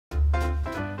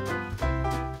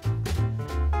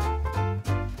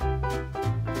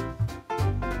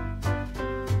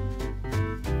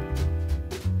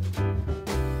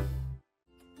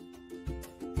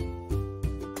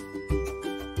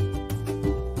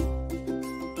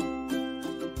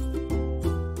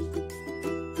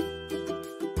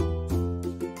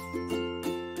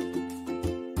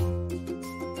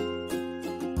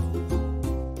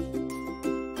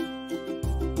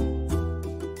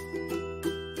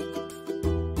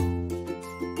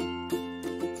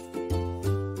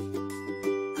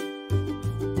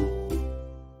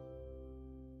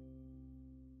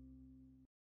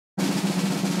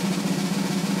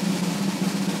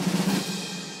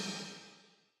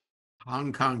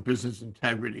Hong Kong Business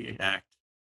Integrity Act,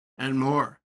 and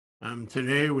more.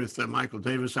 Today with Michael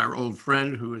Davis, our old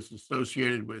friend who is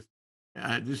associated with,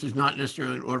 this is not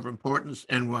necessarily an order of importance,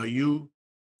 NYU,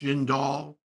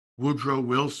 Jindal, Woodrow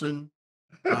Wilson.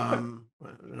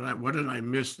 What did I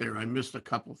miss there? I missed a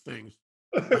couple things.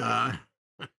 Uh,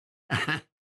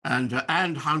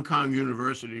 and Hong Kong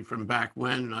University from back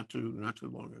when, not too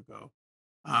long ago.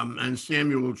 And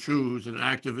Samuel Chu, who's an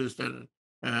activist and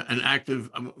an active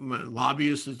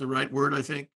lobbyist is the right word, I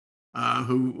think,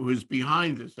 who is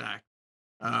behind this act.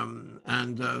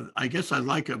 And I guess I'd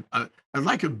like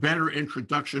a better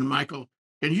introduction, Michael.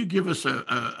 Can you give us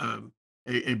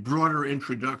a broader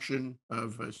introduction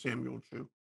of Samuel Chu?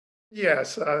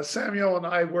 Yes, Samuel and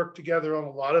I worked together on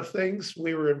a lot of things.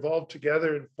 We were involved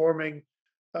together in forming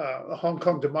the Hong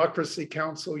Kong Democracy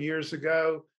Council years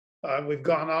ago. We've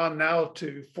gone on now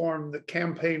to form the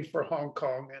Campaign for Hong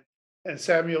Kong, and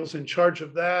Samuel's in charge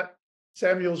of that.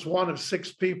 Samuel's one of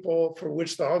six people for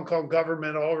which the Hong Kong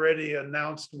government already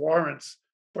announced warrants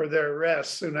for their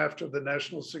arrest soon after the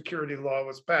national security law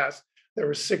was passed. There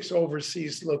were six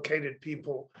overseas located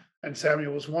people, and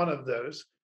Samuel was one of those.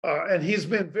 And he's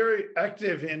been very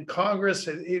active in Congress.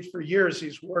 For years,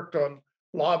 he's worked on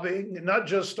lobbying, not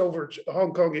just over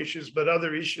Hong Kong issues, but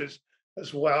other issues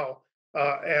as well.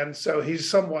 And so he's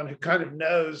someone who kind of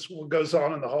knows what goes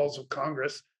on in the halls of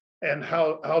Congress and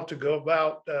how to go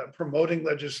about promoting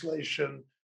legislation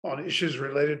on issues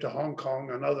related to Hong Kong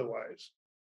and otherwise.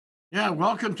 Yeah,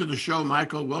 welcome to the show,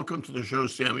 Michael. Welcome to the show,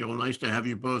 Samuel. Nice to have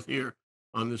you both here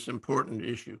on this important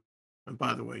issue. And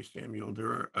by the way, Samuel, there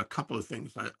are a couple of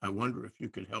things I wonder if you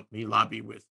could help me lobby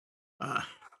with. Uh,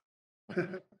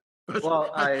 'Cause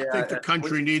Well, I I think the we,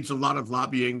 country needs a lot of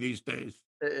lobbying these days.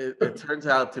 it turns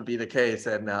out to be the case,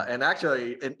 and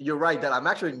actually, you're right that I'm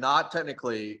actually not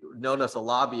technically known as a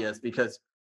lobbyist because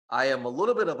I am a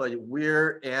little bit of a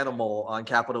weird animal on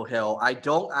Capitol Hill. I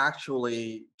don't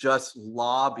actually just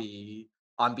lobby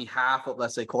on behalf of,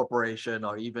 let's say, corporation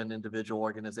or even individual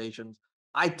organizations.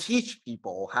 I teach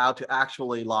people how to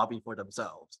actually lobby for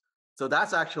themselves. So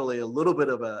that's actually a little bit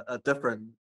of a different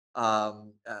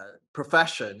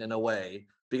profession in a way,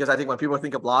 because I think when people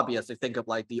think of lobbyists, they think of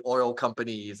like the oil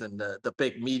companies and the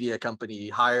big media company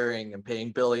hiring and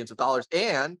paying billions of dollars,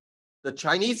 and the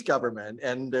Chinese government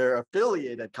and their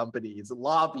affiliated companies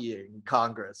lobbying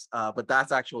Congress. But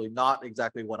that's actually not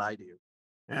exactly what I do.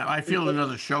 Yeah, I feel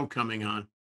another show coming on.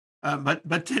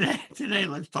 But today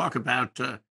let's talk about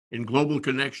in global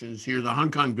connections here the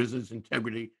Hong Kong Business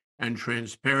Integrity and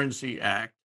Transparency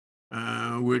Act,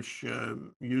 which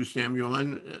you, Samuel,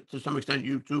 and to some extent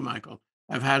you too, Michael,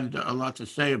 have had a lot to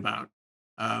say about.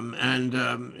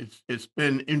 And it's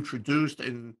been introduced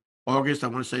in August. I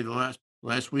want to say the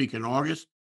last week in August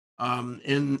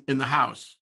in the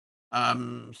House.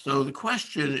 So the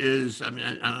question is, I mean,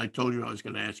 and I told you I was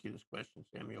going to ask you this question,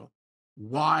 Samuel.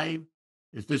 Why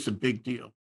is this a big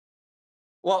deal?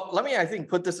 Well, let me, I think,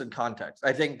 put this in context.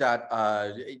 I think that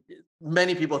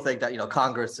many people think that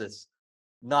Congress is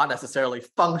not necessarily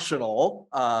functional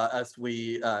as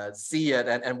we see it,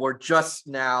 and we're just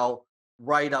now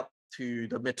right up to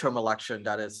the midterm election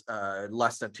that is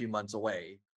less than 2 months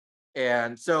away.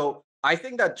 And so I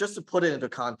think that just to put it into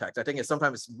context, I think it's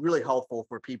sometimes really helpful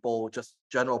for people, just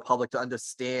general public, to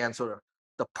understand sort of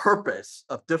the purpose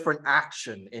of different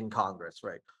action in Congress,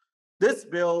 right? This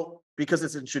bill, because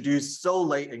it's introduced so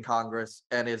late in Congress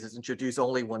and is introduced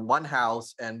only when one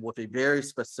house and with a very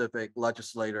specific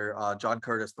legislator, John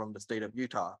Curtis from the state of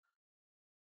Utah,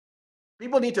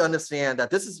 people need to understand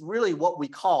that this is really what we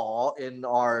call in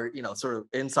our, sort of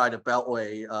inside of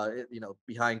Beltway,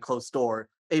 behind closed door,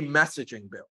 a messaging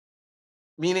bill.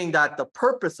 Meaning that the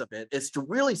purpose of it is to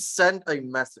really send a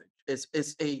message.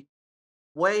 It's a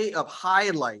way of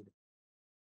highlighting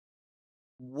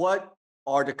what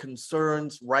are the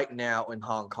concerns right now in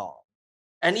Hong Kong.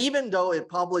 And even though it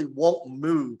probably won't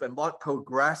move and won't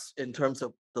progress in terms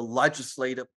of the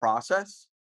legislative process,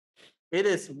 it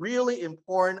is really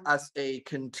important as a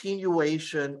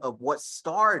continuation of what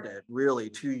started really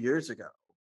 2 years ago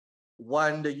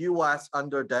when the US,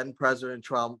 under then President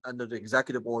Trump, under the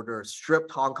executive order,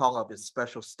 stripped Hong Kong of its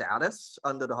special status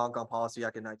under the Hong Kong Policy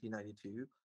Act in 1992,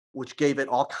 which gave it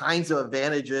all kinds of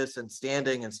advantages and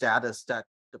standing and status that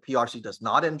the PRC does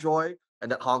not enjoy and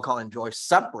that Hong Kong enjoys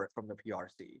separate from the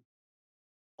PRC.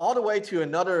 All the way to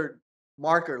another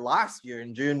marker last year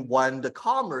in June when the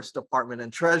Commerce Department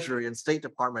and Treasury and State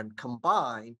Department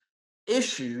combined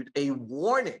issued a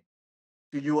warning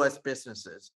to US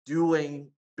businesses doing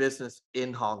business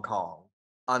in Hong Kong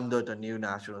under the new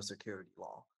national security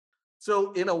law.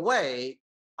 So in a way,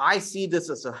 I see this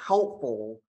as a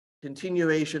helpful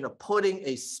continuation of putting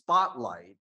a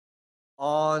spotlight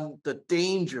on the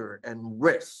danger and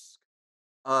risk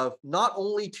of not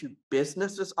only to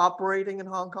businesses operating in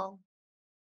Hong Kong,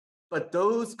 but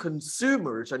those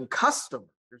consumers and customers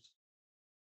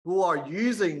who are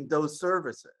using those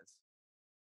services,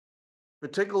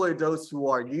 particularly those who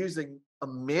are using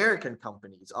American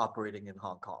companies operating in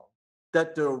Hong Kong,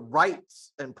 that their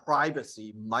rights and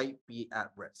privacy might be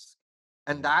at risk.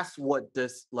 And that's what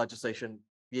this legislation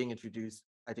being introduced,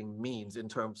 I think, means in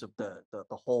terms of the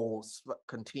whole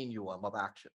continuum of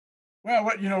action. Well,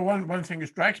 one thing that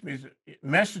strikes me is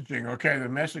messaging. Okay, the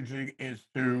messaging is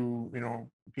to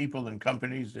people and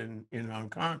companies in Hong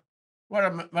Kong. What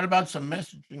about some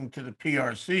messaging to the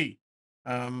PRC?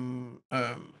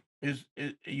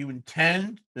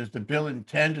 Does the bill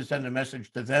intend to send a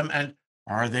message to them, and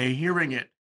are they hearing it?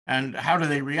 And how do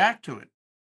they react to it?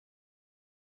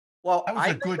 Well, That was I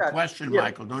a think good that, question, yeah,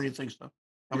 Michael. Don't you think so?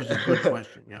 That was a good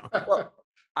question. Yeah. well,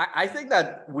 I think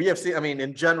that we have seen, I mean,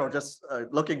 in general, just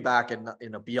looking back and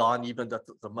beyond even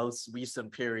the most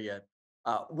recent period,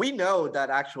 we know that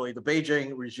actually the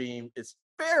Beijing regime is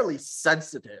fairly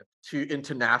sensitive to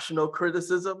international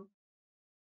criticism.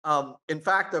 In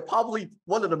fact, they're probably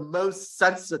one of the most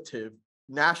sensitive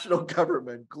national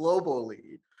government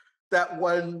globally. That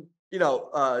when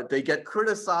they get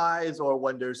criticized or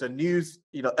when there's a news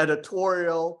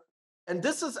editorial, and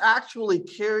this is actually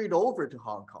carried over to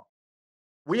Hong Kong.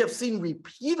 We have seen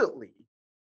repeatedly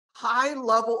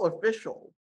high-level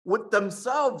officials would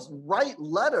themselves write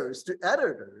letters to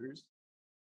editors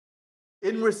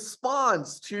in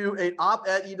response to an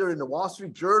op-ed either in the Wall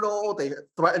Street Journal. They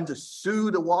threatened to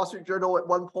sue the Wall Street Journal at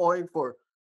one point for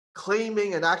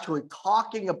claiming and actually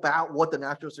talking about what the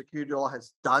national security law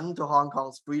has done to Hong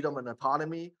Kong's freedom and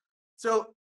autonomy.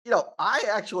 So, I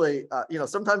actually,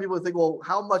 sometimes people think, well,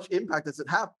 how much impact does it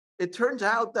have? It turns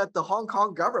out that the Hong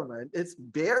Kong government is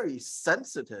very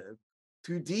sensitive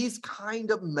to these kind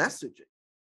of messaging.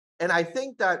 And I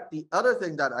think that the other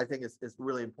thing that I think is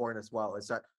really important as well is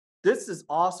that this is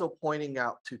also pointing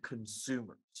out to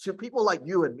consumers, to people like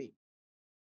you and me,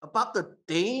 about the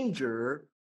danger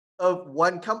of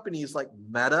when companies like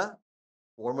Meta,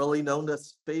 formerly known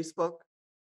as Facebook,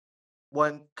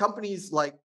 when companies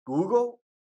like Google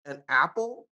and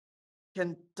Apple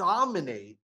can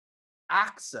dominate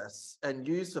access and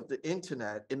use of the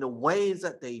internet in the ways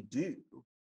that they do,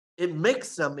 it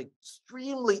makes them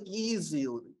extremely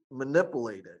easily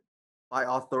manipulated by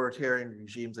authoritarian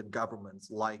regimes and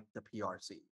governments like the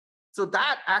PRC. So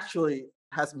that actually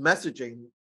has messaging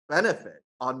benefit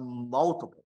on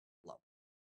multiple levels.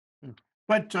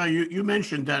 But you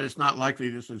mentioned that it's not likely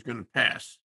this is going to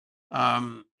pass.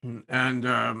 That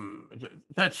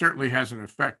certainly has an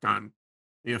effect on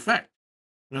the effect.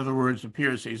 In other words, the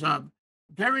PRC's up.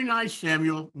 Very nice,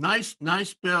 Samuel. Nice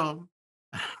bill,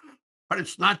 but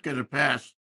it's not going to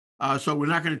pass. So we're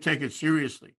not going to take it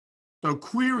seriously. So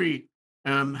query,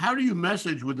 how do you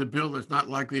message with a bill that's not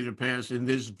likely to pass in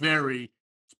this very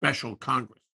special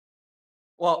Congress?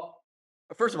 Well,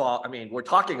 first of all, I mean, we're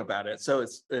talking about it, so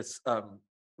it's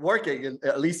working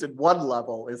at least in one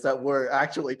level is that we're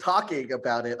actually talking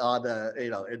about it on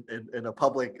in a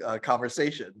public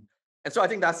conversation, and so I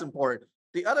think that's important.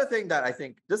 The other thing that I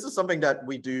think this is something that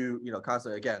we do,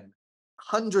 constantly. Again,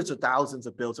 hundreds of thousands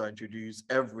of bills are introduced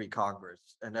every Congress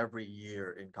and every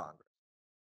year in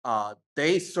Congress.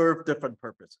 They serve different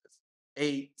purposes.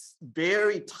 A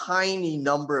very tiny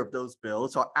number of those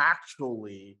bills are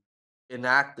actually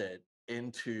enacted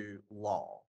into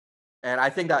law. And I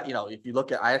think that, if you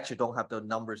look at, I actually don't have the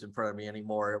numbers in front of me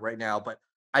anymore right now, but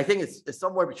I think it's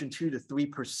somewhere between 2 to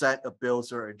 3% of bills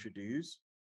that are introduced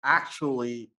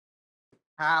actually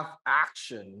have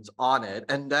actions on it,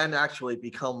 and then actually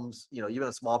becomes, even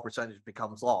a small percentage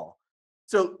becomes law.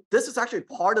 So this is actually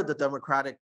part of the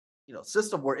democratic,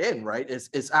 system we're in, right?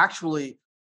 Is actually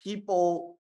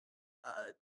people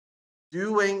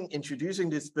introducing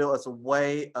this bill as a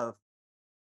way of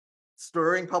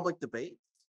stirring public debate,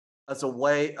 as a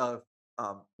way of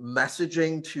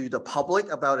messaging to the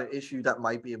public about an issue that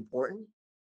might be important.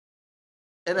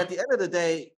 And at the end of the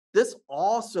day, this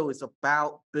also is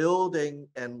about building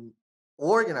and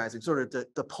organizing sort of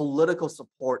the political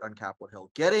support on Capitol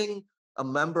Hill, getting a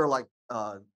member like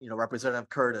Representative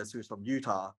Curtis, who's from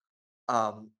Utah,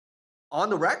 on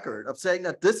the record of saying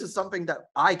that this is something that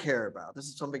I care about. This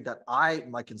is something that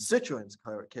my constituents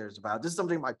cares about. This is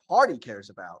something my party cares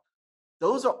about.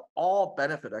 Those are all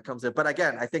benefit that comes in. But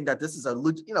again, I think that this is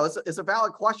it's a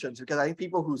valid question, because I think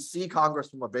people who see Congress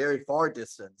from a very far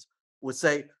distance would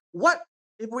say, what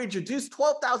if we introduce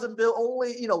 12,000 bill,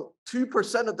 only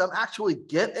 2% of them actually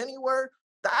get anywhere?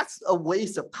 that's a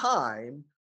waste of time.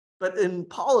 But in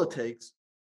politics,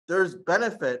 there's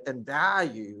benefit and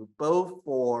value both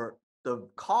for the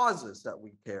causes that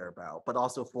we care about, but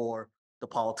also for the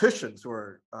politicians who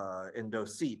are in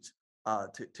those seats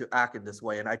to act in this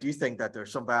way. And I do think that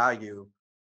there's some value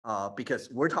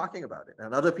because we're talking about it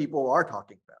and other people are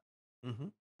talking about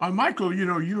it. Mhm. Michael,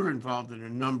 you were involved in a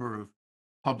number of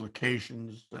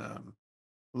publications,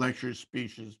 lectures,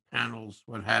 speeches, panels,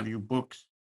 what have you, books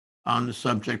on the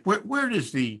subject. Where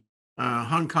does the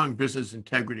Hong Kong Business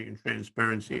Integrity and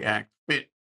Transparency Act fit,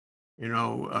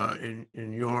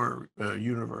 in your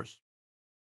universe?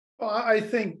 Well, I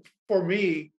think for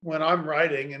me, when I'm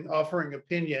writing and offering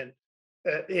opinion,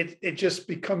 it just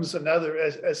becomes another,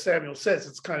 as Samuel says,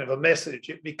 it's kind of a message.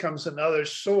 It becomes another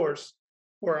source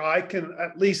where I can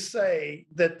at least say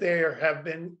that there have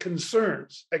been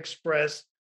concerns expressed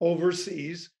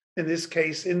overseas, in this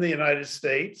case in the United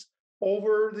States,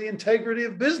 over the integrity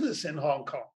of business in Hong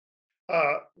Kong.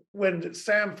 Uh, when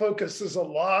Sam focuses a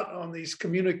lot on these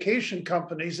communication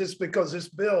companies, it's because this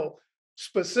bill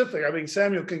specific, I mean,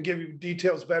 Samuel can give you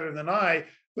details better than I,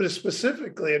 but it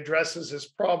specifically addresses this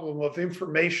problem of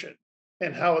information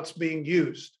and how it's being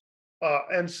used.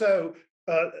 And so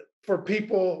for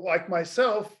people like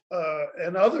myself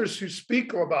and others who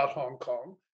speak about Hong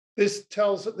Kong, this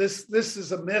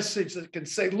is a message that can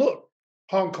say, look,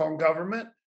 Hong Kong government,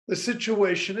 the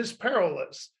situation is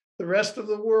perilous. The rest of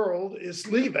the world is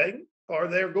leaving, or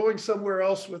they're going somewhere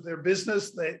else with their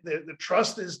business. The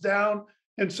trust is down,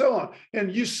 and so on.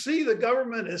 And you see the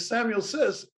government, as Samuel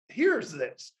says, hears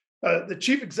this. The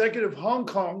chief executive of Hong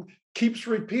Kong keeps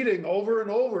repeating over and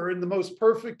over in the most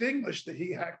perfect English that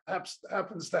he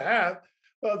happens to have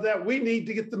that we need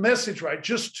to get the message right.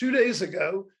 Just 2 days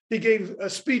ago, he gave a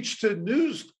speech to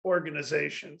news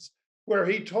organizations where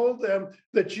he told them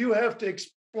that you have to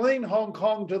explain Hong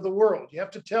Kong to the world. You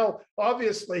have to tell,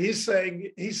 obviously, he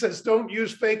says, don't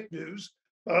use fake news.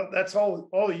 That's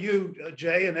all you,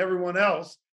 Jay, and everyone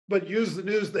else, but use the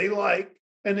news they like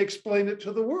and explain it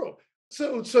to the world.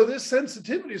 So this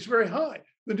sensitivity is very high.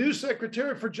 The new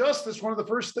Secretary for Justice, one of the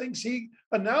first things he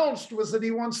announced was that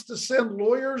he wants to send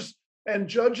lawyers and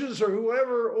judges or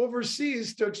whoever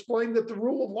overseas to explain that the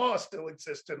rule of law still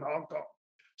exists in Hong Kong.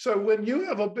 So when you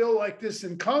have a bill like this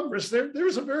in Congress,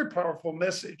 there's a very powerful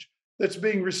message that's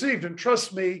being received. And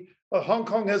trust me, Hong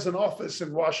Kong has an office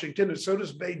in Washington, and so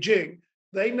does Beijing.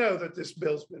 They know that this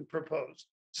bill's been proposed.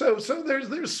 So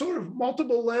there's sort of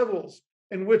multiple levels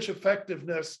in which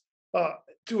effectiveness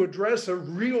to address a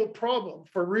real problem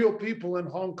for real people in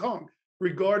Hong Kong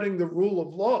regarding the rule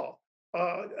of law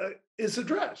is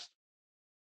addressed.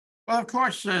 Well, of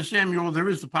course, Samuel, there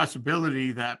is the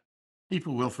possibility that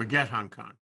people will forget Hong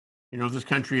Kong. This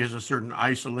country has a certain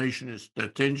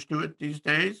isolationist tinge to it these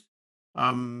days.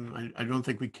 I don't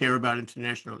think we care about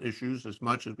international issues as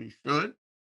much as we should.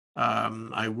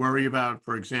 I worry about,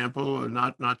 for example,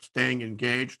 not staying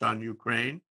engaged on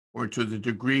Ukraine, or to the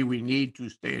degree we need to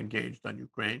stay engaged on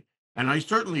Ukraine. And I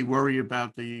certainly worry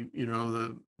about the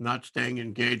not staying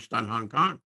engaged on Hong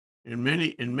Kong. In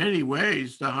many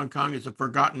ways, Hong Kong is a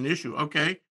forgotten issue.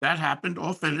 Okay, that happened,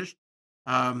 all finished,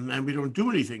 and we don't do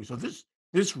anything. So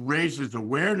this raises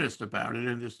awareness about it,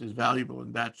 and this is valuable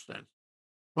in that sense.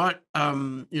 But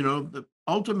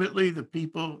ultimately, the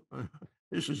people.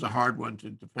 This is a hard one to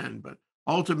defend, but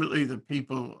ultimately, the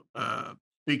people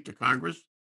speak to Congress.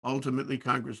 Ultimately,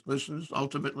 Congress listens.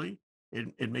 Ultimately,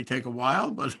 it may take a while,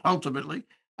 but ultimately,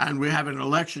 and we have an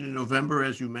election in November,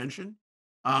 as you mentioned.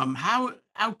 How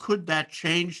could that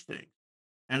change things?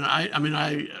 And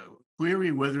I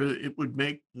query whether it would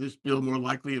make this bill more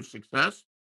likely of success.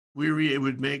 Query it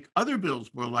would make other bills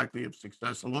more likely of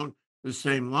success along the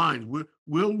same lines.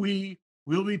 Will we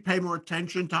pay more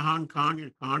attention to Hong Kong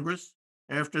in Congress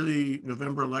after the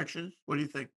November elections? What do you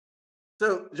think?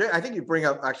 So, Jay, I think you bring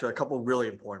up actually a couple of really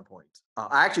important points.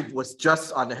 I actually was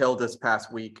just on the Hill this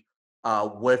past week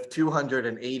with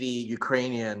 280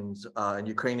 Ukrainians and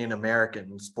Ukrainian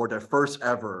Americans for their first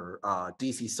ever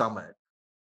DC summit,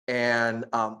 and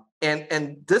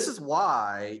this is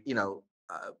why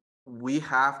we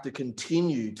have to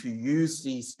continue to use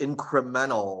these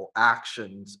incremental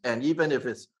actions, and even if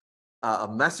it's a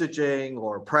messaging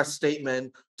or a press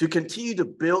statement, to continue to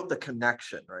build the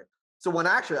connection, right? So when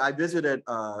actually I visited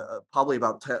probably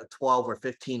about 12 or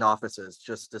 15 offices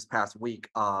just this past week,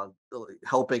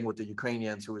 helping with the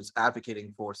Ukrainians who is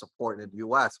advocating for support in the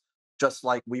US, just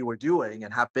like we were doing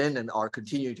and have been and are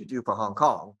continuing to do for Hong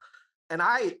Kong. And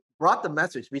I brought the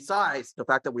message, besides the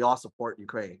fact that we all support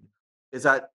Ukraine, is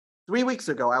that 3 weeks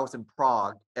ago I was in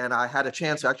Prague and I had a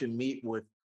chance to actually meet with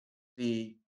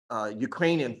the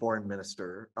Ukrainian foreign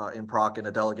minister in Prague and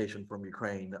a delegation from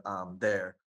Ukraine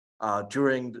there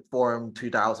during the Forum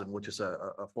 2000, which is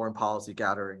a foreign policy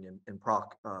gathering in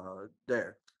Prague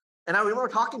there. And I remember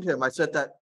talking to him. I said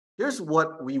that here's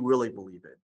what we really believe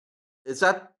in: is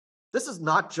that this is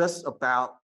not just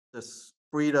about this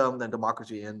freedom and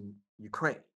democracy in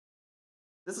Ukraine.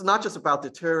 This is not just about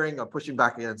deterring or pushing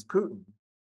back against Putin,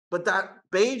 but that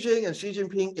Beijing and Xi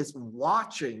Jinping is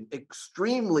watching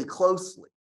extremely closely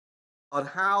on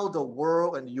how the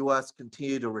world and the US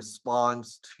continue to respond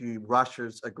to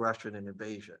Russia's aggression and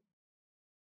invasion.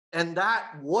 And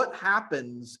that what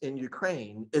happens in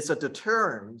Ukraine is a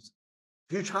deterrent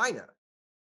to China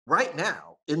right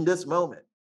now in this moment.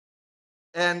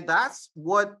 And that's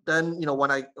what then,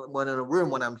 when in a room,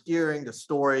 when I'm hearing the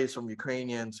stories from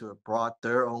Ukrainians who have brought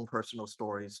their own personal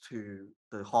stories to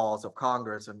the halls of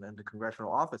Congress and the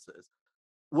congressional offices,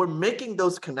 we're making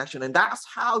those connections. And that's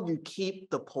how you keep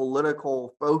the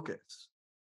political focus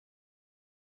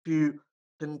to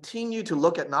continue to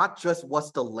look at not just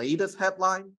what's the latest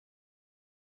headline,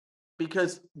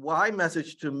 because my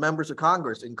message to members of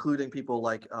Congress, including people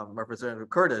like Representative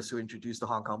Curtis, who introduced the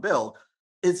Hong Kong bill,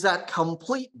 is that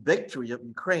complete victory of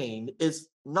Ukraine is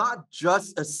not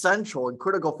just essential and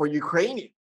critical for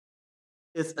Ukrainians.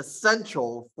 It's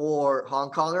essential for Hong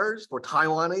Kongers, for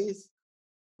Taiwanese,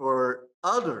 for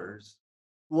others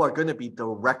who are going to be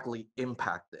directly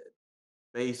impacted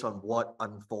based on what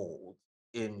unfolds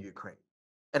in Ukraine.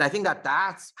 And I think that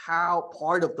that's how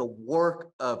part of the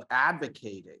work of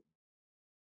advocating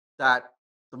that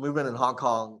the movement in Hong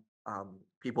Kong,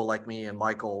 people like me and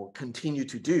Michael continue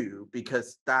to do,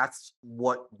 because that's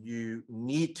what you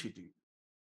need to do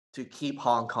to keep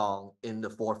Hong Kong in the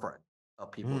forefront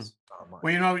of people's minds.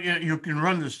 Well, you can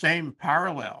run the same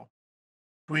parallel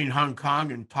between Hong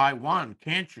Kong and Taiwan,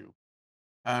 can't you?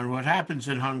 What happens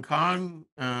in Hong Kong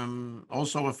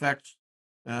also affects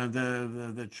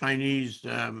the Chinese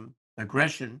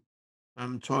aggression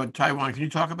toward Taiwan. Can you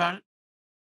talk about it?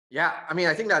 Yeah, I mean,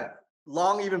 I think that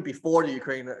long even before the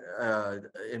Ukraine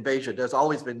invasion, there's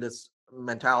always been this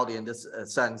mentality in this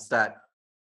sense that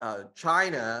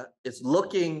China is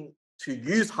looking to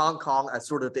use Hong Kong as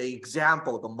sort of the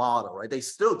example, the model, right? They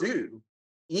still do.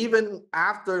 Even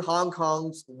after Hong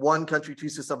Kong's one country, two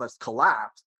system has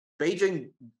collapsed, Beijing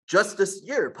just this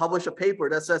year published a paper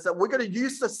that says that we're going to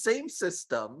use the same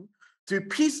system to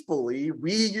peacefully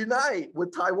reunite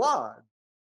with Taiwan.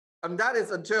 And that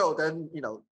is until then,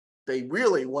 they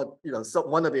really want,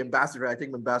 one of the ambassadors, I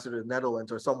think Ambassador of the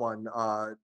Netherlands or someone,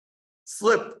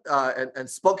 slipped and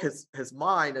spoke his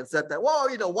mind and said that, well,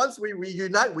 once we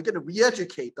reunite, we're going to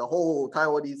re-educate the whole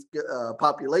Taiwanese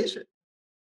population.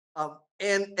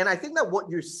 And I think that what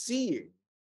you're seeing,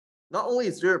 not only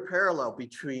is there a parallel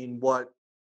between what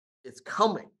is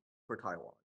coming for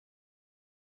Taiwan,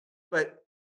 but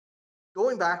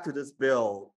going back to this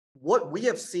bill, what we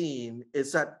have seen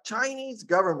is that Chinese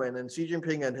government and Xi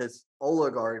Jinping and his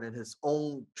oligarch and his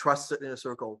own trusted inner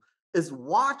circle is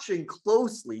watching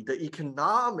closely the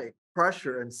economic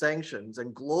pressure and sanctions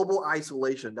and global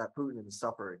isolation that Putin is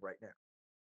suffering right now.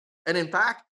 And in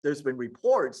fact, there's been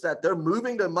reports that they're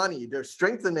moving their money, they're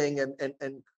strengthening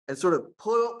and sort of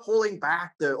pulling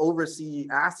back their overseas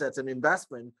assets and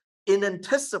investment in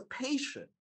anticipation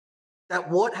that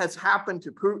what has happened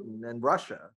to Putin and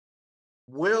Russia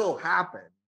will happen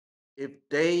if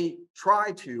they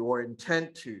try to or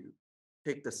intend to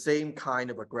take the same kind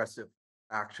of aggressive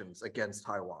actions against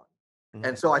Taiwan. Mhm.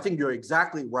 And so I think you're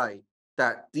exactly right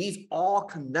that these all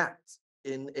connect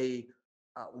in a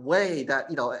way that,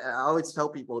 I always tell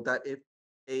people that if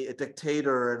a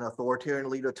dictator, an authoritarian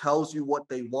leader tells you what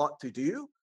they want to do,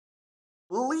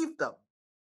 believe them.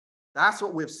 That's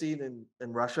what we've seen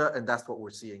in Russia, and that's what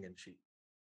we're seeing in Xi.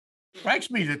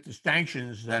 Strikes me that the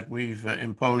sanctions that we've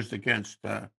imposed against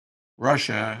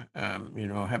Russia,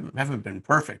 haven't been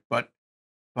perfect, but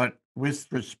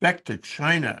with respect to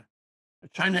China,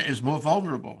 China is more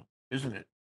vulnerable, isn't it,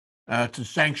 to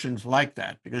sanctions like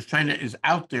that, because China is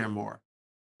out there more,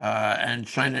 and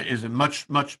China is a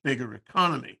much bigger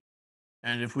economy.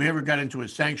 And if we ever got into a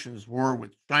sanctions war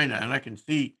with China, and I can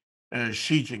see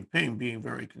Xi Jinping being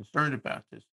very concerned about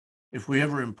this, if we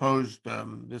ever imposed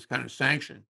this kind of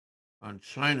sanction on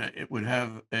China, it would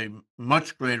have a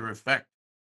much greater effect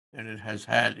than it has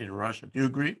had in Russia. Do you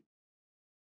agree?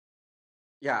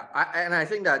 Yeah, and I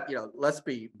think that, let's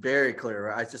be very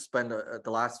clear. I just spent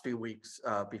the last few weeks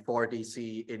before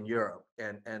DC in Europe,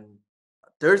 and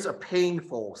there's a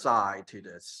painful side to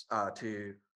this,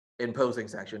 to imposing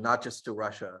sanctions, not just to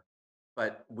Russia,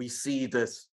 but we see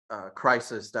this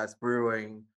crisis that's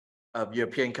brewing of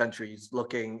European countries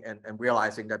looking and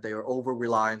realizing that their over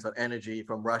reliance on energy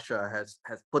from Russia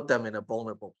has put them in a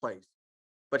vulnerable place.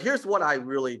 But here's what I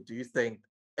really do think.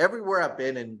 Everywhere I've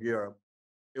been in Europe,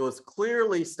 it was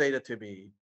clearly stated to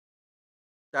me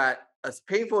that as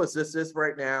painful as this is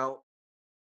right now,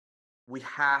 we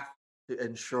have to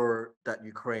ensure that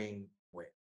Ukraine wins.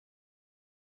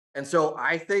 And so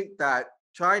I think that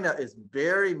China is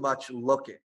very much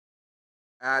looking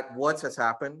at what has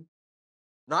happened,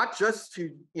 not just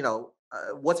to,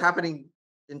 what's happening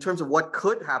in terms of what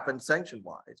could happen sanction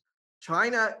wise.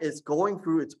 China is going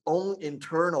through its own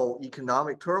internal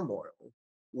economic turmoil,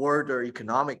 where their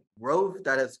economic growth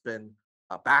that has been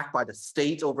backed by the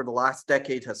state over the last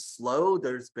decade has slowed.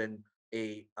 There's been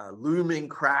a looming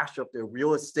crash of the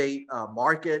real estate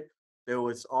market. There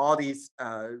was all these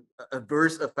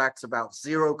adverse effects about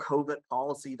zero COVID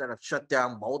policy that have shut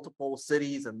down multiple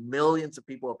cities, and millions of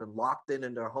people have been locked in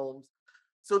their homes.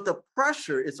 So the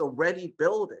pressure is already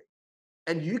building.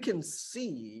 And you can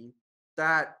see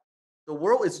that the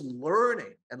world is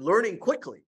learning and learning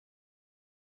quickly.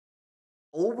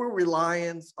 Over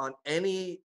reliance on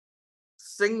any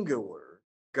singular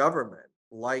government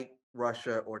like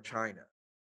Russia or China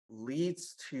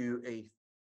leads to a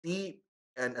deep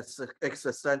and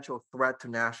existential threat to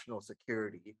national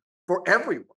security for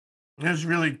everyone. It's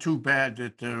really too bad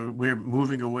that we're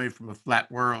moving away from a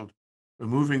flat world. We're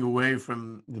moving away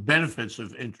from the benefits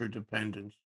of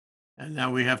interdependence. And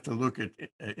now we have to look at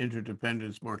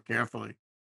interdependence more carefully,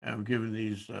 given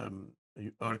these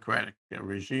autocratic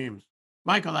regimes.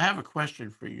 Michael, I have a question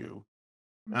for you.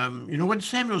 What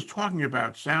Samuel's talking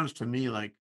about sounds to me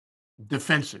like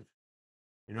defensive,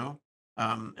 you know?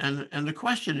 And the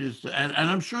question is, and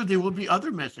I'm sure there will be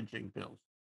other messaging bills.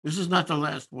 This is not the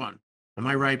last one. Am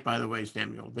I right, by the way,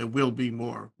 Samuel? There will be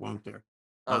more, won't there?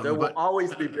 Oh, there will But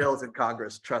always be bills in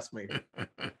Congress, trust me.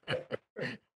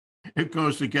 it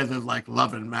goes together like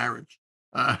love and marriage.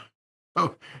 Uh,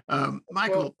 so,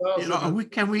 Michael,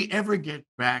 can we ever get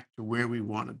back to where we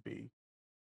want to be?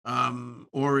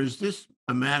 Or is this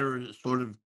a matter of sort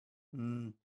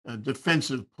of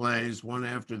defensive plays one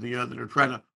after the other to try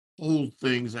to hold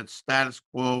things at status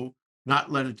quo,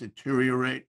 not let it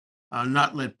deteriorate,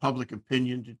 not let public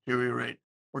opinion deteriorate?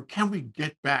 Or can we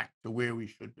get back to where we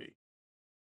should be?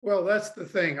 Well, that's the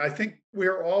thing. I think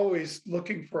we're always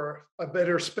looking for a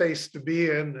better space to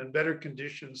be in and better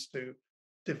conditions to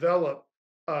develop.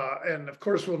 And of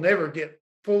course, we'll never get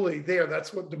fully there.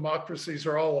 That's what democracies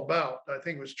are all about. I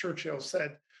think it was Churchill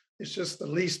said, it's just the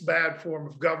least bad form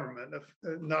of government,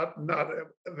 not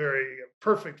a very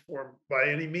perfect form by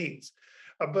any means.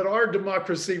 But our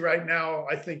democracy right now,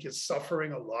 I think, is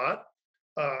suffering a lot.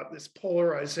 This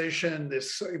polarization,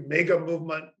 this mega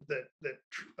movement that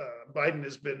Biden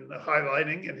has been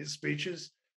highlighting in his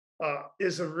speeches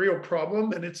is a real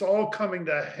problem, and it's all coming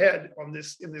to a head on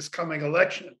in this coming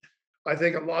election. I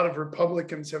think a lot of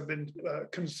Republicans have been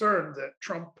concerned that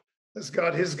Trump has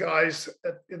got his guys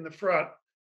in the front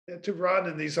to run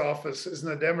in these offices,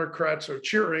 and the Democrats are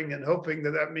cheering and hoping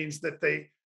that that means that they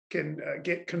can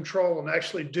get control and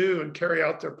actually do and carry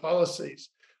out their policies.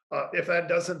 If that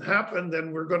doesn't happen,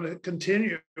 then we're going to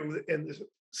continue in the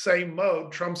same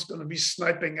mode. Trump's going to be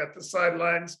sniping at the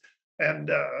sidelines,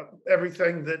 and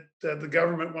everything that the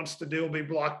government wants to do will be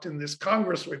blocked in this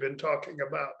Congress we've been talking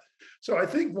about. So I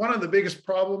think one of the biggest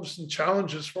problems and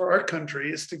challenges for our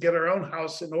country is to get our own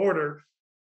house in order.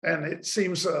 And it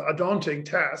seems a daunting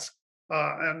task.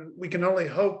 And we can only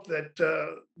hope that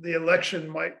the election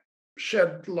might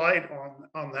shed light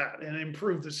on that and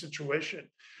improve the situation.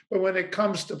 But when it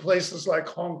comes to places like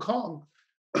Hong Kong,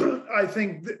 I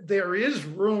think there is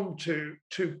room to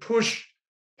push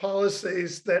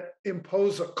policies that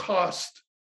impose a cost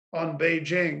on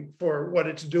Beijing for what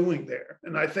it's doing there.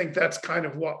 And I think that's kind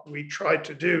of what we try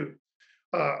to do.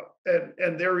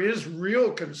 And there is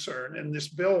real concern, and this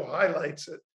bill highlights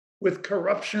it, with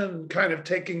corruption kind of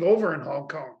taking over in Hong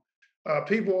Kong.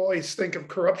 People always think of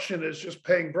corruption as just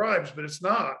paying bribes, but it's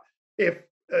not.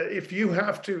 If you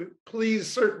have to please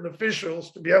certain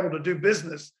officials to be able to do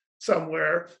business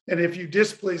somewhere, and if you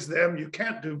displease them, you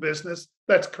can't do business,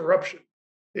 that's corruption.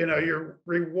 You're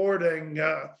rewarding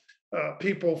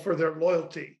people for their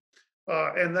loyalty.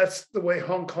 And that's the way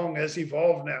Hong Kong has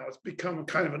evolved now. It's become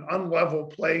kind of an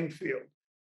unlevel playing field.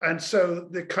 And so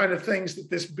the kind of things that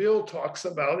this bill talks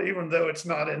about, even though it's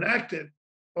not enacted,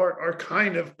 are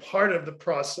kind of part of the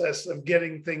process of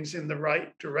getting things in the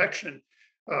right direction.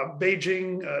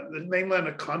 Beijing, the mainland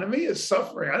economy is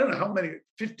suffering. I don't know how many,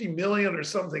 50 million or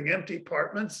something empty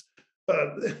apartments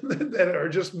that are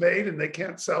just made and they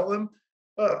can't sell them.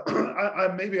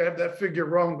 Maybe I have that figure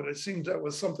wrong, but it seems that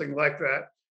was something like that.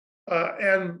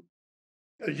 and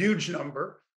a huge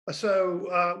number.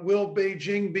 So will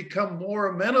Beijing become more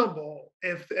amenable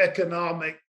if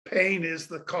economic pain is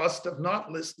the cost of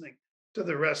not listening to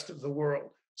the rest of the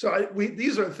world? So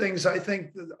these are things I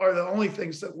think that are the only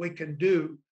things that we can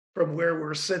do from where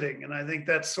we're sitting. And I think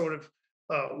that's sort of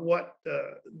what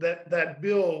that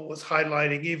bill was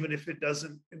highlighting, even if it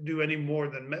doesn't do any more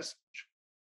than message.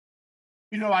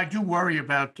 I do worry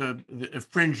about the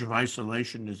fringe of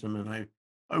isolationism, and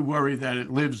I worry that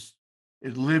it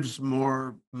lives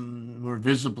more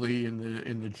visibly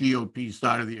in the GOP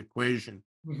side of the equation.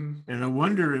 Mhm. And I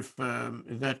wonder if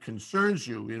that concerns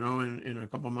you. In a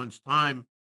couple months' time,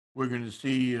 we're going to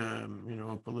see a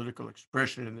political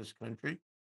expression in this country,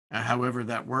 however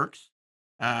that works.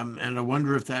 And I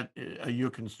wonder if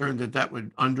you're concerned that that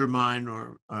would undermine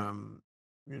or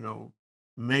you know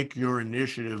make your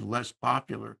initiative less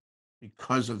popular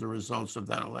because of the results of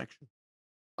that election.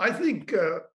 I think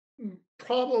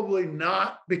probably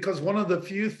not, because one of the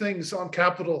few things on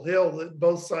Capitol Hill that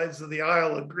both sides of the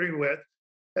aisle agree with,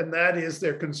 and that is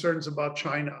their concerns about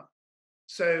China.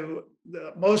 So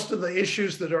most of the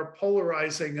issues that are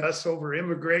polarizing us over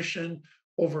immigration,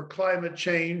 over climate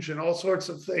change, and all sorts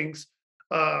of things,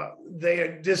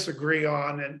 they disagree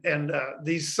on. And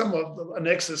these some of an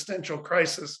existential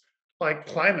crisis like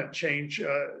climate change.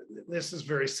 This is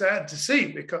very sad to see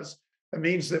because it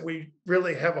means that we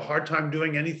really have a hard time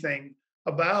doing anything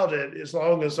about it as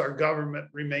long as our government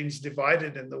remains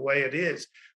divided in the way it is.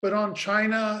 But on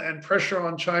China and pressure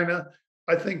on China,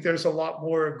 I think there's a lot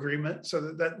more agreement, so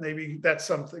that maybe that's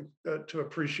something to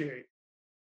appreciate.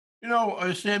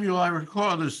 Samuel, I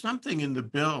recall there's something in the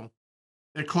bill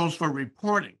that calls for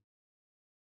reporting,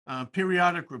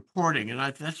 periodic reporting, and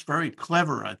that's very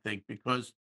clever, I think,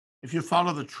 because if you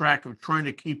follow the track of trying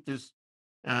to keep this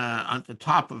at the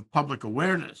top of public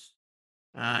awareness,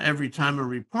 every time a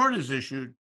report is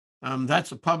issued,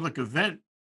 that's a public event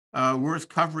worth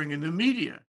covering in the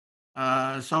media.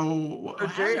 So So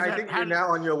how Jay, does I that? think How you're does, now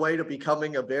on your way to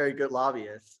becoming a very good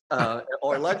lobbyist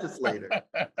or legislator.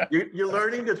 You're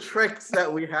learning the tricks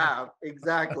that we have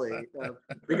exactly,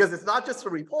 because it's not just a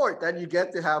report. Then you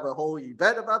get to have a whole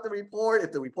event about the report.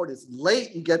 If the report is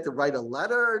late, you get to write a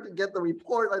letter to get the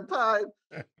report on time.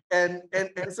 And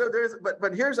so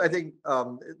but here's I think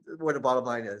what the bottom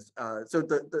line is. So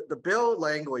the bill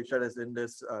language that is in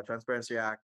this Transparency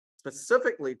Act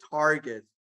specifically targets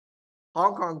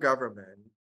Hong Kong government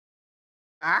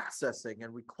accessing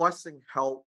and requesting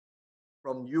help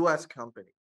from US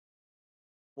companies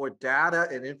for data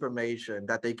and information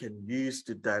that they can use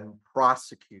to then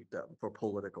prosecute them for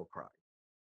political crime.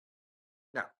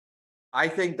 Now, I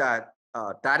think that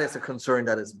that is a concern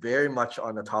that is very much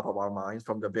on the top of our minds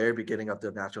from the very beginning of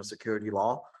the national security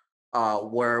law,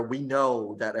 where we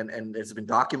know that, and it's been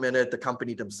documented, the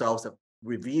company themselves have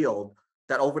revealed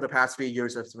that over the past few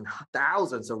years, there's been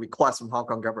thousands of requests from Hong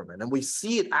Kong government. And we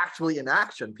see it actually in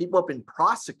action. People have been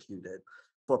prosecuted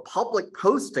for public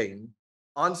posting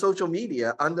on social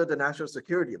media under the national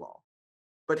security law.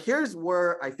 But here's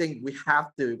where I think we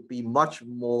have to be much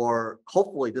more,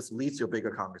 hopefully this leads to a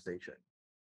bigger conversation,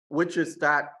 which is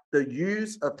that the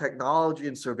use of technology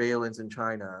and surveillance in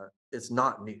China is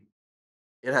not new.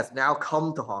 It has now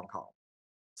come to Hong Kong.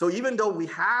 So even though we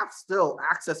have still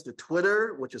access to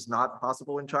Twitter, which is not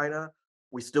possible in China,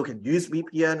 we still can use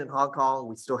VPN in Hong Kong.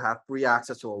 We still have free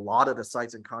access to a lot of the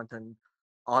sites and content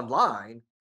online.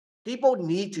 People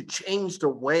need to change the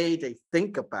way they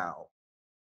think about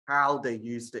how they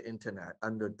use the internet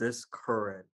under this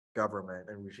current government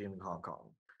and regime in Hong Kong.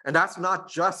 And that's not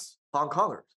just Hong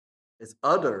Kongers. It's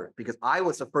other, because I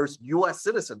was the first US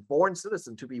citizen, foreign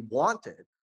citizen to be wanted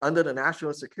under the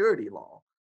national security law.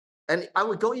 And I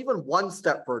would go even one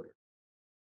step further.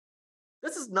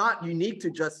 This is not unique to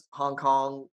just Hong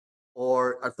Kong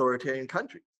or authoritarian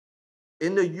countries.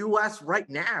 In the US right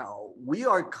now, we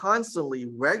are constantly,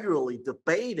 regularly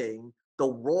debating the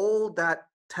role that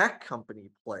tech company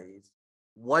plays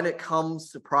when it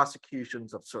comes to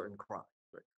prosecutions of certain crimes.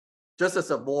 Right? Just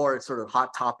as a more sort of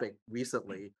hot topic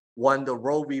recently, when the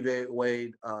Roe v.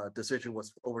 Wade decision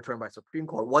was overturned by Supreme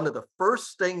Court, one of the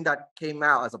first things that came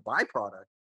out as a byproduct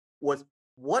was,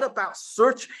 what about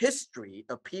search history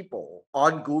of people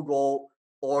on Google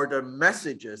or their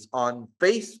messages on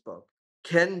Facebook?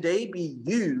 Can they be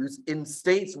used in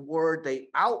states where they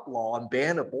outlaw and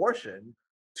ban abortion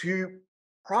to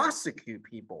prosecute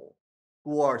people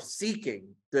who are seeking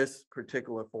this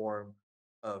particular form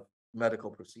of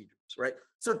medical procedures, right?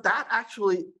 So that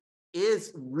actually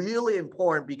is really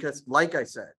important because, like I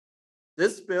said,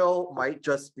 this bill might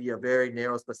just be a very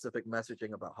narrow, specific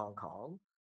messaging about Hong Kong,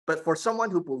 But for someone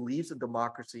who believes in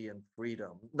democracy and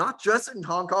freedom, not just in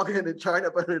Hong Kong and in China,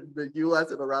 but in the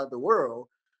US and around the world,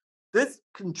 this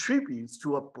contributes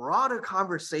to a broader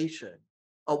conversation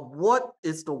of what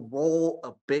is the role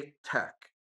of big tech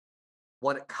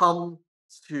when it comes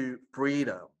to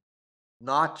freedom,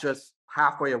 not just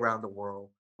halfway around the world,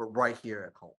 but right here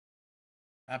at home.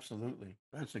 Absolutely.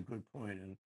 That's a good point,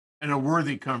 and a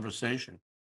worthy conversation.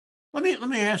 Let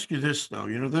me ask you this though.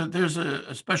 There's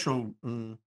a special,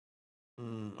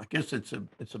 I guess it's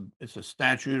a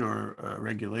statute or a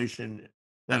regulation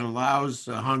that allows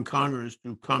Hong Kongers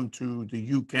to come to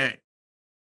the UK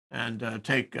and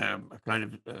take a kind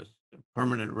of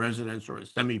permanent residence or a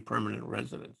semi-permanent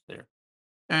residence there.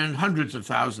 And hundreds of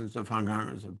thousands of Hong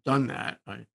Kongers have done that.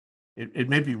 It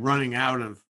may be running out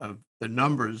of the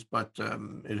numbers, but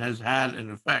it has had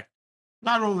an effect,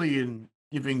 not only in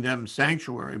giving them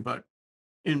sanctuary, but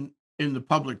in the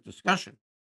public discussion.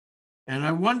 And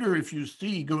I wonder if you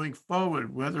see going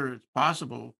forward whether it's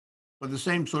possible for the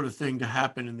same sort of thing to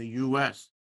happen in the US.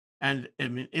 And I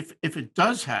mean, if it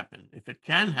does happen, if it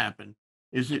can happen,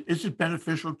 is it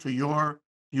beneficial to your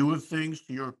view of things,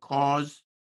 to your cause,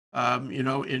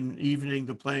 in evening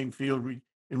the playing field, in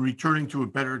returning to a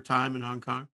better time in Hong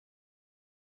Kong?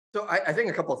 So I think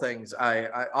a couple of things.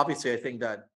 I obviously I think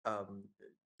that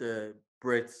the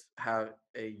Brits have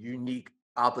a unique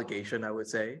obligation, I would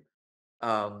say.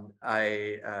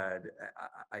 I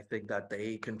think that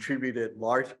they contributed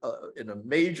large in a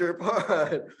major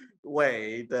part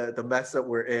way the mess that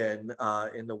we're in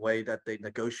the way that they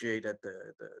negotiated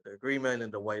the agreement,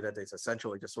 and the way that they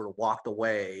essentially just sort of walked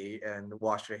away and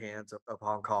washed their hands of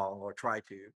Hong Kong or tried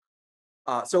to.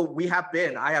 So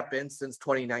I have been since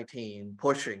 2019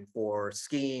 pushing for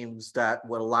schemes that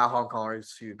would allow Hong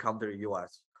Kongers to come to the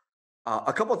US.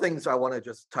 A couple of things I want to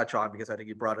just touch on because I think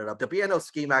you brought it up. The BNO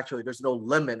scheme, actually, there's no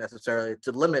limit necessarily.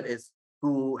 The limit is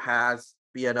who has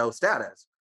BNO status.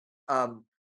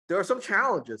 There are some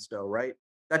challenges, though, right?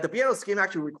 That the BNO scheme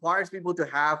actually requires people to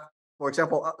have, for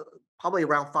example, probably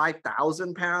around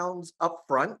 £5,000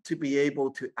 upfront to be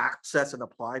able to access and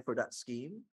apply for that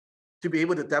scheme, to be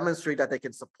able to demonstrate that they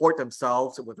can support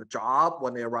themselves with a job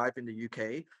when they arrive in the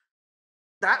UK.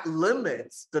 That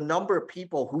limits the number of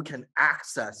people who can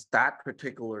access that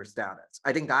particular status.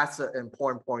 I think that's an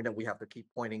important point that we have to keep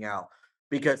pointing out,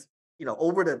 because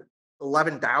over the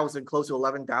 11,000, close to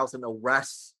 11,000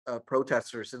 arrests of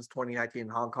protesters since 2019 in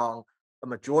Hong Kong, a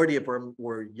majority of them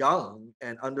were young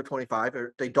and under 25,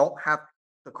 or they don't have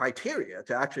the criteria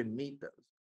to actually meet those.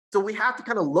 So we have to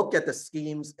kind of look at the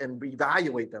schemes and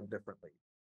evaluate them differently.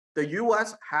 The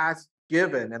US has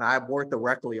given, and I've worked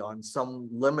directly on some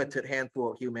limited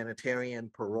handful of humanitarian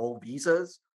parole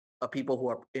visas of people who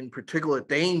are in particular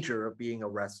danger of being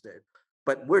arrested.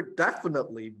 But we're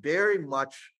definitely very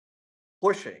much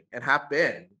pushing, and have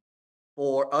been,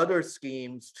 for other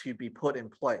schemes to be put in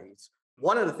place.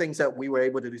 One of the things that we were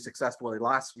able to do successfully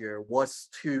last year was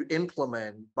to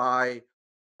implement by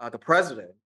the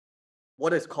president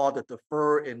what is called the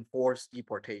defer enforced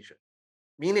deportation,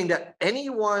 meaning that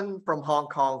anyone from Hong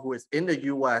Kong who is in the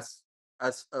US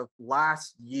as of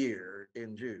last year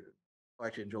in June, or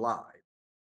actually in July,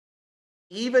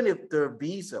 even if their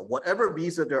visa, whatever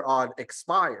visa they're on,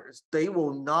 expires, they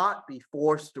will not be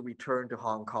forced to return to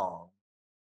Hong Kong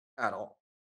at all,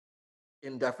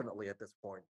 indefinitely at this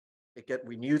point. It gets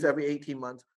renewed every 18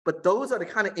 months. But those are the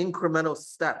kind of incremental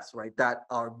steps, right, that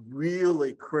are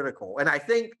really critical. And I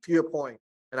think, to your point,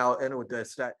 and I'll end with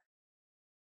this, that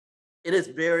it is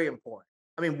very important.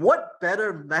 I mean, what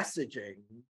better messaging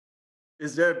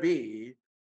is there be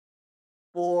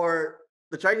for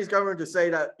the Chinese government to say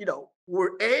that,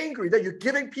 we're angry that you're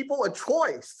giving people a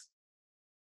choice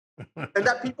and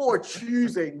that people are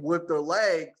choosing with their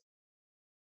legs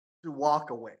to walk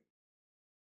away.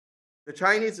 The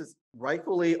Chinese is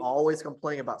rightfully always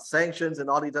complaining about sanctions and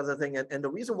all these other things. And the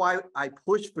reason why I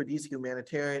push for these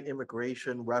humanitarian,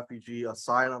 immigration, refugee,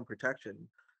 asylum protection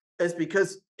is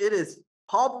because it is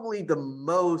probably the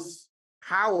most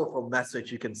powerful message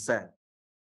you can send,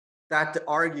 that to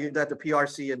argue that the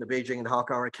PRC and the Beijing and Hong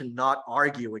Kong cannot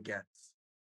argue against,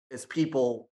 is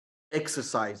people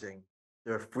exercising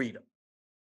their freedom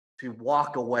to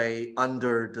walk away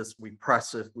under this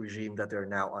repressive regime that they're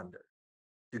now under,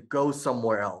 to go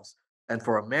somewhere else. And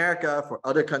for America, for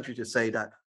other countries to say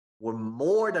that we're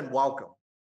more than welcome,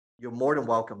 you're more than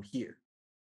welcome here,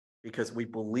 because we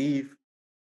believe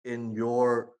in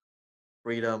your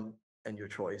freedom and your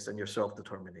choice and your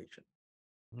self-determination.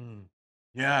 Mm.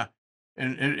 Yeah.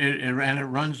 And it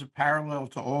runs parallel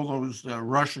to all those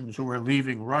Russians who are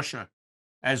leaving Russia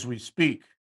as we speak.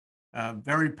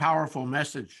 Very powerful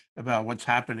message about what's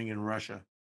happening in Russia.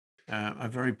 a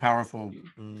very powerful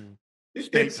It's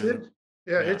statement. it,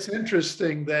 yeah, Yeah. it's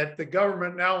interesting that the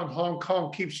government now in Hong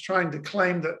Kong keeps trying to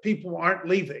claim that people aren't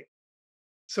leaving.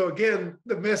 So again,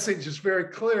 the message is very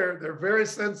clear. They're very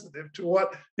sensitive to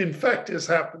what in fact is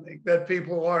happening, that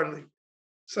people are leaving.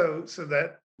 So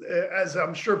that, as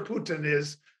I'm sure Putin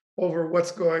is over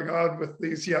what's going on with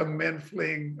these young men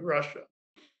fleeing Russia.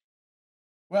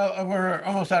 Well, we're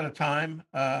almost out of time.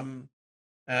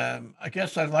 I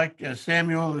guess I'd like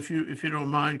Samuel, if you don't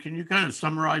mind, can you kind of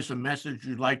summarize the message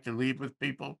you'd like to leave with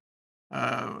people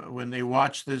when they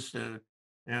watch this, the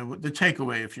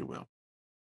takeaway, if you will.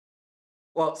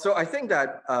 Well, so I think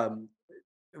that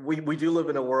we do live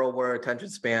in a world where attention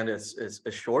span is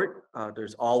short.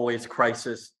 There's always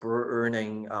crisis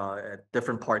burning at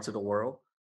different parts of the world.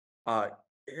 Uh,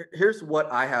 Here's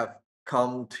what I have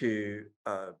come to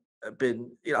I've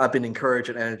been encouraged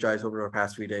and energized over the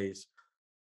past few days.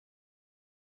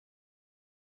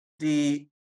 The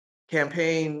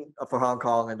campaign for Hong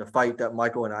Kong and the fight that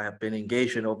Michael and I have been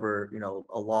engaged in over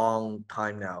a long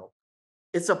time now.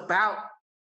 It's about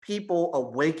people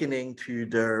awakening to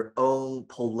their own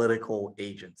political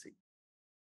agency.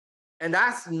 And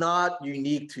that's not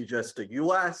unique to just the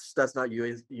US, that's not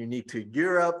unique to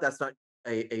Europe, that's not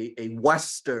a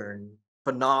Western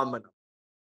phenomenon.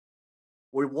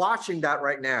 We're watching that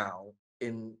right now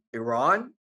in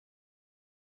Iran,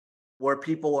 where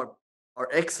people are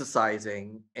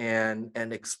exercising and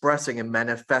expressing and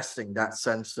manifesting that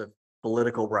sense of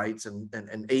political rights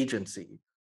and agency.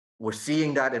 We're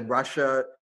seeing that in Russia,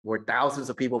 where thousands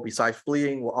of people, besides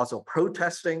fleeing, were also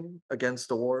protesting against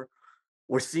the war.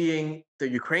 We're seeing the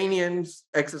Ukrainians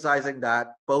exercising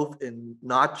that both in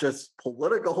not just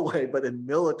political way, but in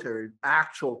military,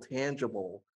 actual,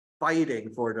 tangible fighting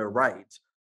for their rights.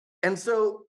 And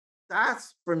so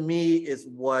that's, for me, is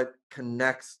what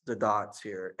connects the dots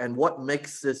here and what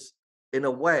makes this, in a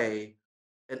way,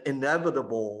 an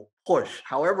inevitable push,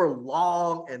 however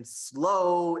long and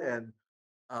slow and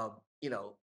um, you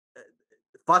know, uh,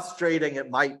 frustrating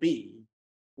it might be,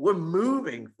 we're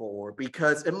moving forward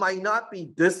because it might not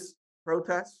be this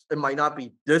protest, it might not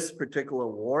be this particular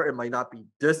war, it might not be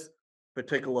this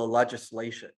particular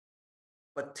legislation,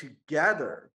 but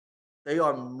together they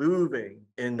are moving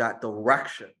in that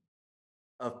direction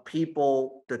of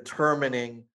people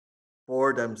determining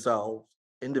for themselves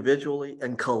individually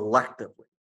and collectively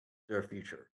their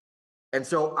future. And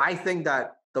so I think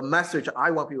that the message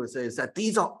I want people to say is that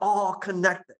these are all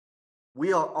connected.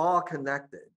 We are all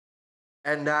connected.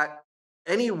 And that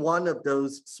any one of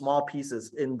those small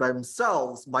pieces in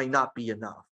themselves might not be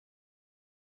enough.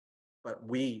 But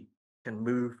we can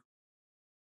move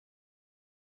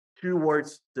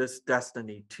towards this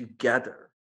destiny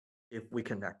together if we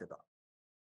connect it up.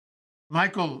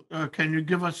 Michael, can you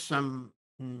give us some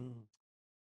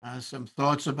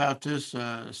thoughts about this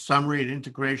summary and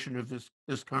integration of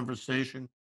this conversation?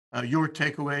 Your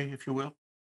takeaway, if you will.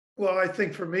 Well, I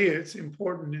think for me, it's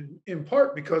important in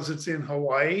part because it's in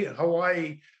Hawaii.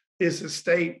 Hawaii is a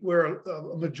state where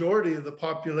a majority of the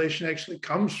population actually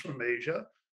comes from Asia.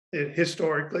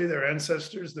 Historically, their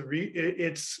ancestors,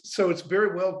 it's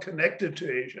very well connected to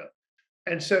Asia.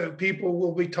 And so people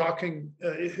will be talking,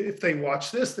 if they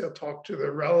watch this, they'll talk to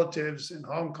their relatives in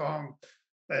Hong Kong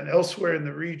and elsewhere in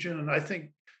the region. And I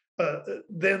think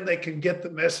then they can get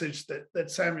the message that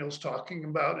Samuel's talking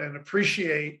about and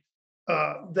appreciate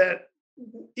that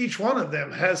each one of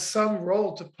them has some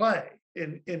role to play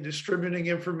in distributing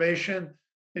information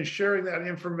and sharing that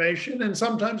information and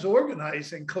sometimes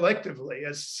organizing collectively,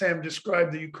 as Sam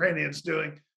described the Ukrainians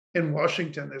doing in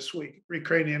Washington this week,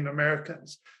 Ukrainian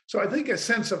Americans. So I think a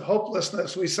sense of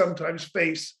hopelessness we sometimes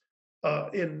face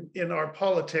in our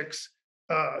politics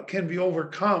can be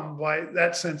overcome by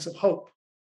that sense of hope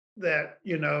that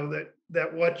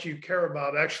that what you care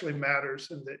about actually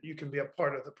matters and that you can be a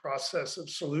part of the process of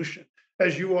solution,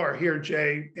 as you are here,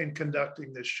 Jay, in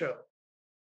conducting this show.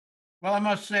 Well, I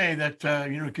must say that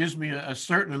it gives me a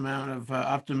certain amount of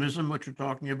optimism what you're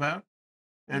talking about,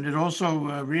 and it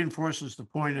also reinforces the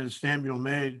point as Samuel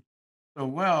made so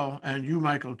well, and you,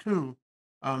 Michael, too,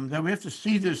 that we have to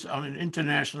see this on an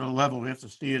international level. We have to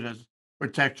see it as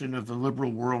protection of the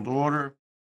liberal world order,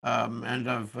 and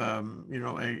of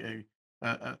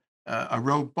a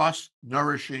robust,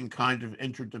 nourishing kind of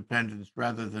interdependence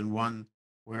rather than one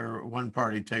where one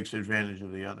party takes advantage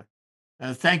of the other.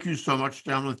 Thank you so much,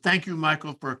 gentlemen. Thank you,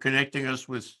 Michael, for connecting us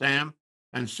with Sam.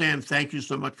 And Sam, thank you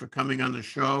so much for coming on the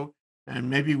show. And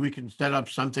maybe we can set up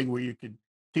something where you could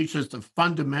teach us the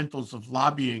fundamentals of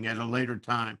lobbying at a later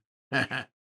time.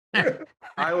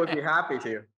 I would be happy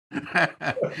to.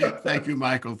 Thank you,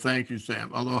 Michael. Thank you,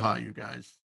 Sam. Aloha, you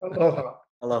guys. Aloha.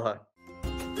 Aloha.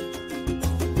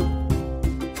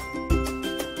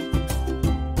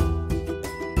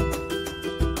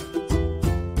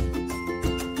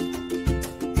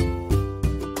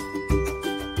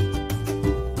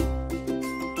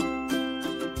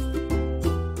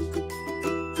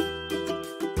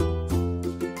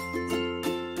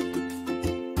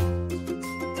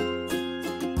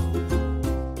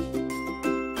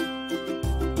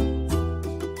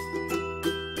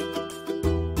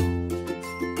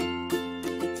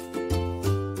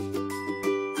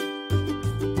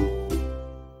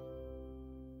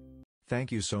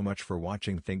 Thank you so much for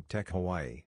watching ThinkTech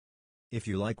Hawaii. If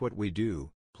you like what we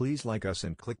do, please like us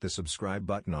and click the subscribe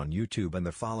button on YouTube and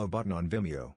the follow button on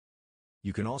Vimeo.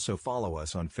 You can also follow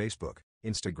us on Facebook,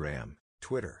 Instagram,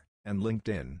 Twitter, and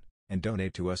LinkedIn, and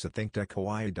donate to us at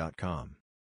thinktechhawaii.com.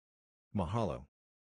 Mahalo.